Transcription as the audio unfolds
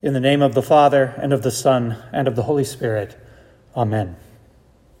In the name of the Father, and of the Son, and of the Holy Spirit. Amen.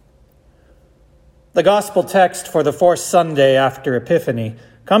 The gospel text for the fourth Sunday after Epiphany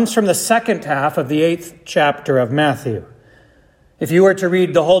comes from the second half of the 8th chapter of Matthew. If you were to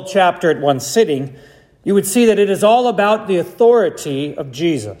read the whole chapter at one sitting, you would see that it is all about the authority of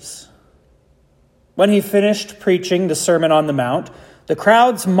Jesus. When he finished preaching the Sermon on the Mount, the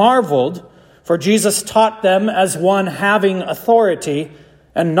crowds marveled, for Jesus taught them as one having authority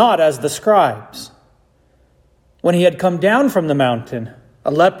and not as the scribes. When he had come down from the mountain,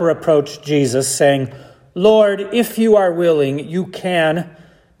 a leper approached Jesus, saying, "Lord, if you are willing, you can,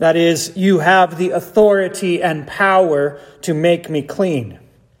 that is, you have the authority and power to make me clean."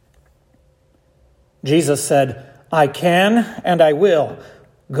 Jesus said, "I can and I will.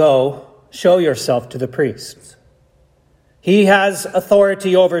 Go, show yourself to the priests." He has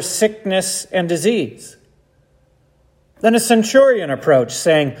authority over sickness and disease. Then a centurion approached,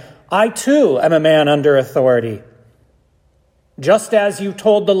 saying, "I too am a man under authority. Just as you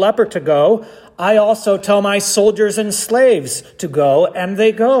told the leper to go, I also tell my soldiers and slaves to go, and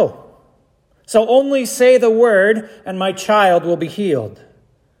they go. So only say the word, and my child will be healed."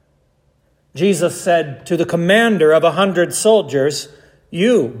 Jesus said to the commander of 100 soldiers,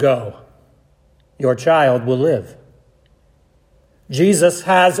 "You go. Your child will live." Jesus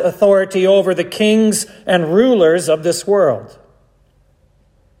has authority over the kings and rulers of this world.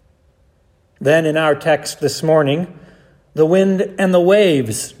 Then in our text this morning, the wind and the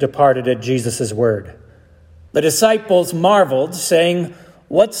waves departed at Jesus' word. The disciples marveled, saying,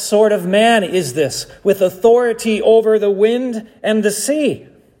 "What sort of man is this, with authority over the wind and the sea?"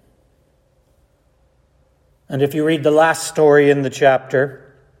 And if you read the last story in the chapter,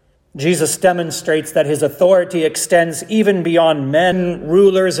 Jesus demonstrates that his authority extends even beyond men,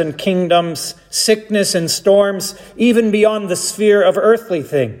 rulers, and kingdoms, sickness and storms, even beyond the sphere of earthly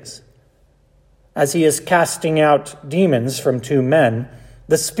things. As he is casting out demons from 2 men,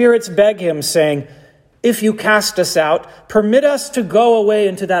 the spirits beg him, saying, "If you cast us out, permit us to go away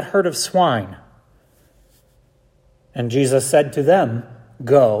into that herd of swine." And Jesus said to them,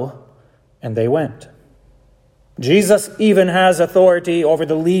 "Go," and they went. Jesus even has authority over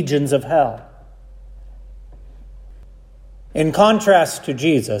the legions of hell. In contrast to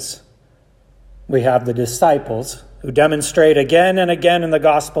Jesus, we have the disciples who demonstrate again and again in the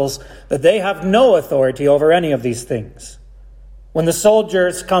Gospels that they have no authority over any of these things. When the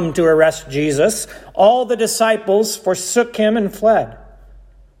soldiers come to arrest Jesus, all the disciples forsook him and fled.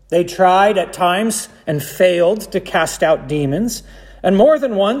 They tried at times and failed to cast out demons, and more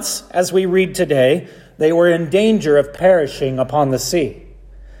than once, as we read today, they were in danger of perishing upon the sea.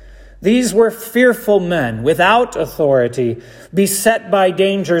 These were fearful men without authority, beset by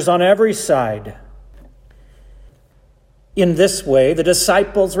dangers on every side. In this way, the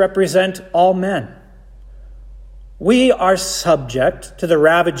disciples represent all men. We are subject to the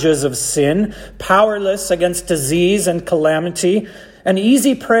ravages of sin, powerless against disease and calamity, an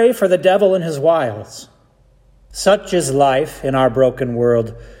easy prey for the devil and his wiles. Such is life in our broken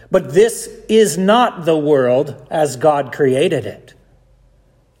world. But this is not the world as God created it.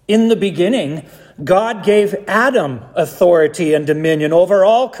 In the beginning, God gave Adam authority and dominion over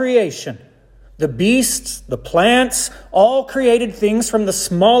all creation. The beasts, the plants, all created things from the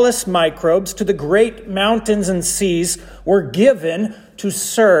smallest microbes to the great mountains and seas were given to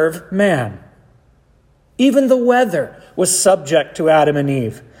serve man. Even the weather was subject to Adam and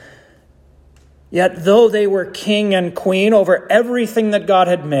Eve. Yet though they were king and queen over everything that God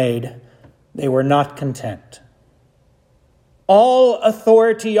had made, they were not content. All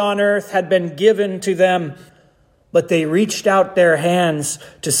authority on earth had been given to them, but they reached out their hands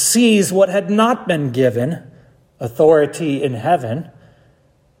to seize what had not been given, authority in heaven.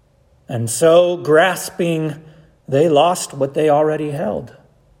 And so, grasping, they lost what they already held.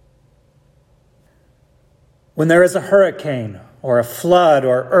 When there is a hurricane or a flood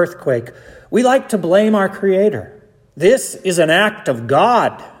or earthquake, we like to blame our Creator. This is an act of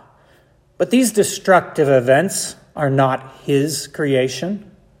God. But these destructive events are not His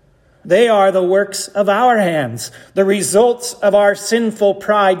creation. They are the works of our hands, the results of our sinful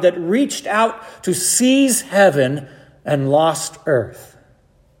pride that reached out to seize heaven and lost earth.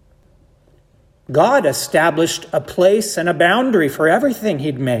 God established a place and a boundary for everything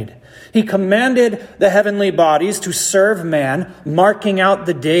He'd made. He commanded the heavenly bodies to serve man, marking out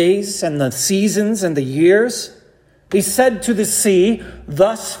the days and the seasons and the years. He said to the sea,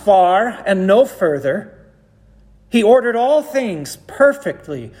 "Thus far and no further." He ordered all things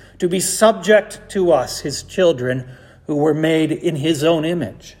perfectly to be subject to us, His children, who were made in His own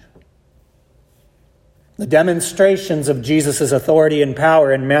image. The demonstrations of Jesus' authority and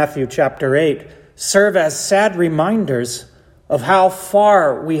power in Matthew chapter 8 serve as sad reminders of how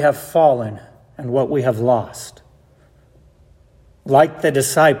far we have fallen and what we have lost. Like the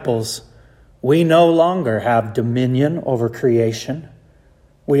disciples, we no longer have dominion over creation.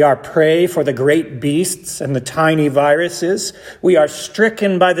 We are prey for the great beasts and the tiny viruses. We are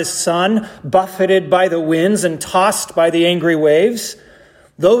stricken by the sun, buffeted by the winds, and tossed by the angry waves.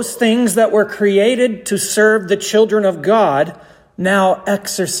 Those things that were created to serve the children of God now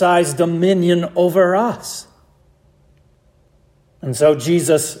exercise dominion over us. And so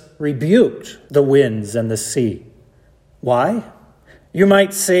Jesus rebuked the winds and the sea. Why? You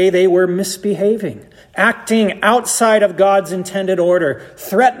might say they were misbehaving, acting outside of God's intended order,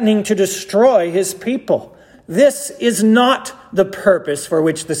 threatening to destroy his people. This is not the purpose for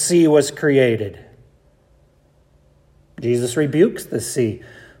which the sea was created. Jesus rebukes the sea,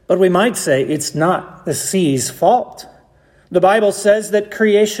 but we might say it's not the sea's fault. The Bible says that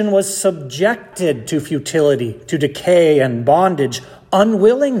creation was subjected to futility, to decay and bondage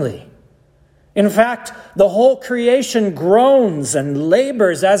unwillingly. In fact, the whole creation groans and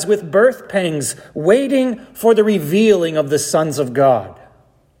labors as with birth pangs, waiting for the revealing of the sons of God.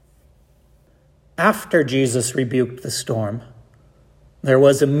 After Jesus rebuked the storm, there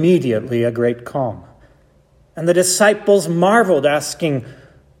was immediately a great calm. And the disciples marveled, asking,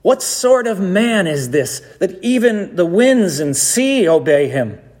 "What sort of man is this, that even the winds and sea obey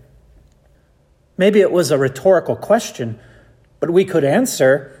him?" Maybe it was a rhetorical question, but we could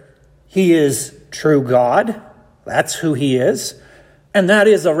answer, he is true God. That's who he is. And that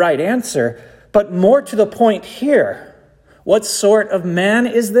is a right answer. But more to the point here, what sort of man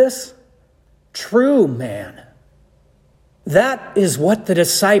is this? True man. That is what the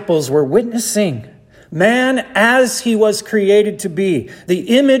disciples were witnessing. Man as he was created to be,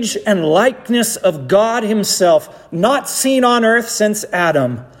 the image and likeness of God himself, not seen on earth since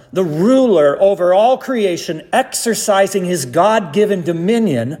Adam, the ruler over all creation, exercising his God-given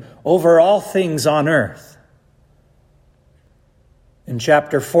dominion over all things on earth. In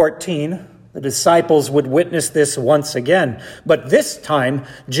chapter 14, the disciples would witness this once again, but this time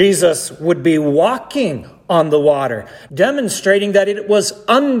Jesus would be walking on the water, demonstrating that it was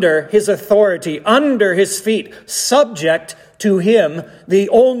under his authority, under his feet, subject to him, the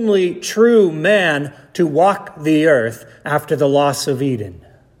only true man to walk the earth after the loss of Eden.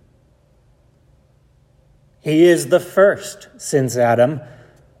 He is the first since Adam,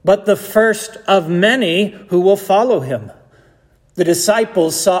 but the first of many who will follow him. The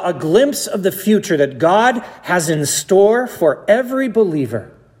disciples saw a glimpse of the future that God has in store for every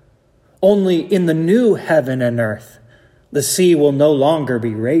believer. Only in the new heaven and earth, the sea will no longer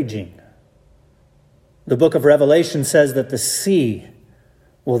be raging. The book of Revelation says that the sea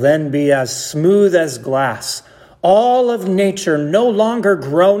will then be as smooth as glass, all of nature no longer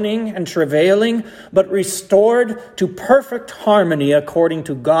groaning and travailing, but restored to perfect harmony according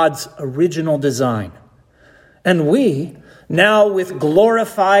to God's original design. And we, now with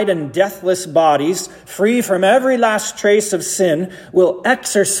glorified and deathless bodies, free from every last trace of sin, will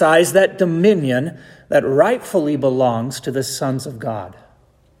exercise that dominion that rightfully belongs to the sons of God.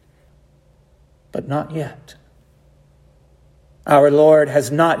 But not yet. Our Lord has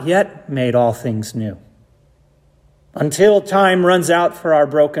not yet made all things new. Until time runs out for our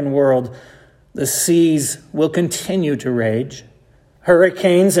broken world, the seas will continue to rage.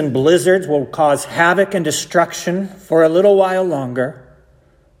 Hurricanes and blizzards will cause havoc and destruction for a little while longer.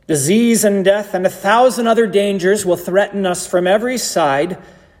 Disease and death and 1,000 other dangers will threaten us from every side.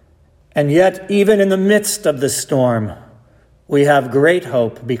 And yet, even in the midst of the storm, we have great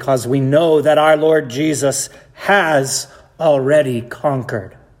hope because we know that our Lord Jesus has already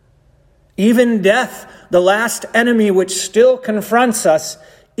conquered. Even death, the last enemy which still confronts us,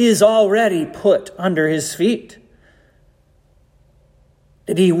 is already put under his feet.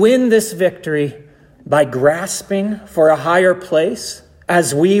 Did he win this victory by grasping for a higher place,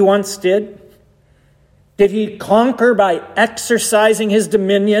 as we once did? Did he conquer by exercising his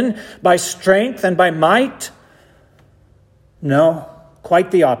dominion by strength and by might? No,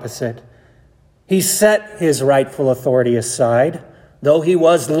 quite the opposite. He set his rightful authority aside, though he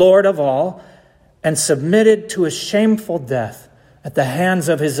was Lord of all, and submitted to a shameful death at the hands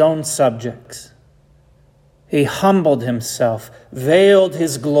of his own subjects. He humbled himself, veiled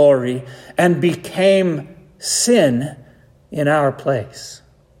his glory, and became sin in our place.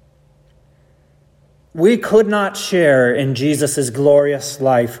 We could not share in Jesus' glorious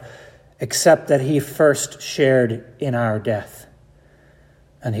life except that he first shared in our death,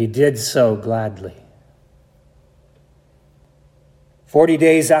 and he did so gladly. 40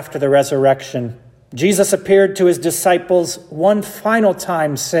 days after the resurrection, Jesus appeared to his disciples one final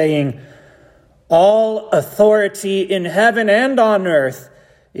time, saying, "All authority in heaven and on earth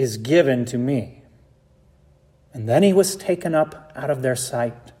is given to me." And then he was taken up out of their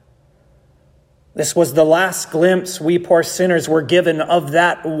sight. This was the last glimpse we poor sinners were given of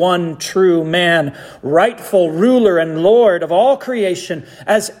that one true man, rightful ruler and Lord of all creation,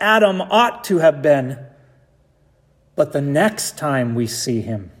 as Adam ought to have been. But the next time we see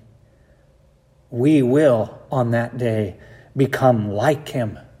him, we will, on that day, become like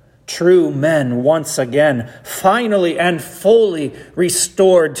him, true men once again, finally and fully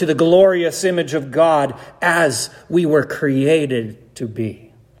restored to the glorious image of God as we were created to be.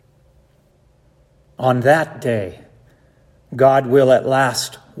 On that day, God will at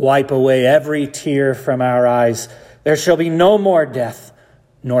last wipe away every tear from our eyes. There shall be no more death,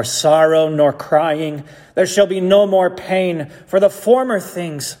 nor sorrow, nor crying. There shall be no more pain, for the former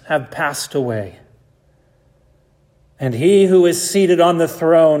things have passed away. And he who is seated on the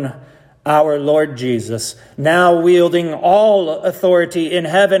throne, our Lord Jesus, now wielding all authority in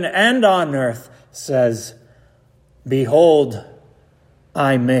heaven and on earth, says, "Behold,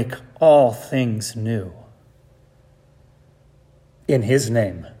 I make all things new." In his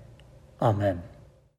name, amen.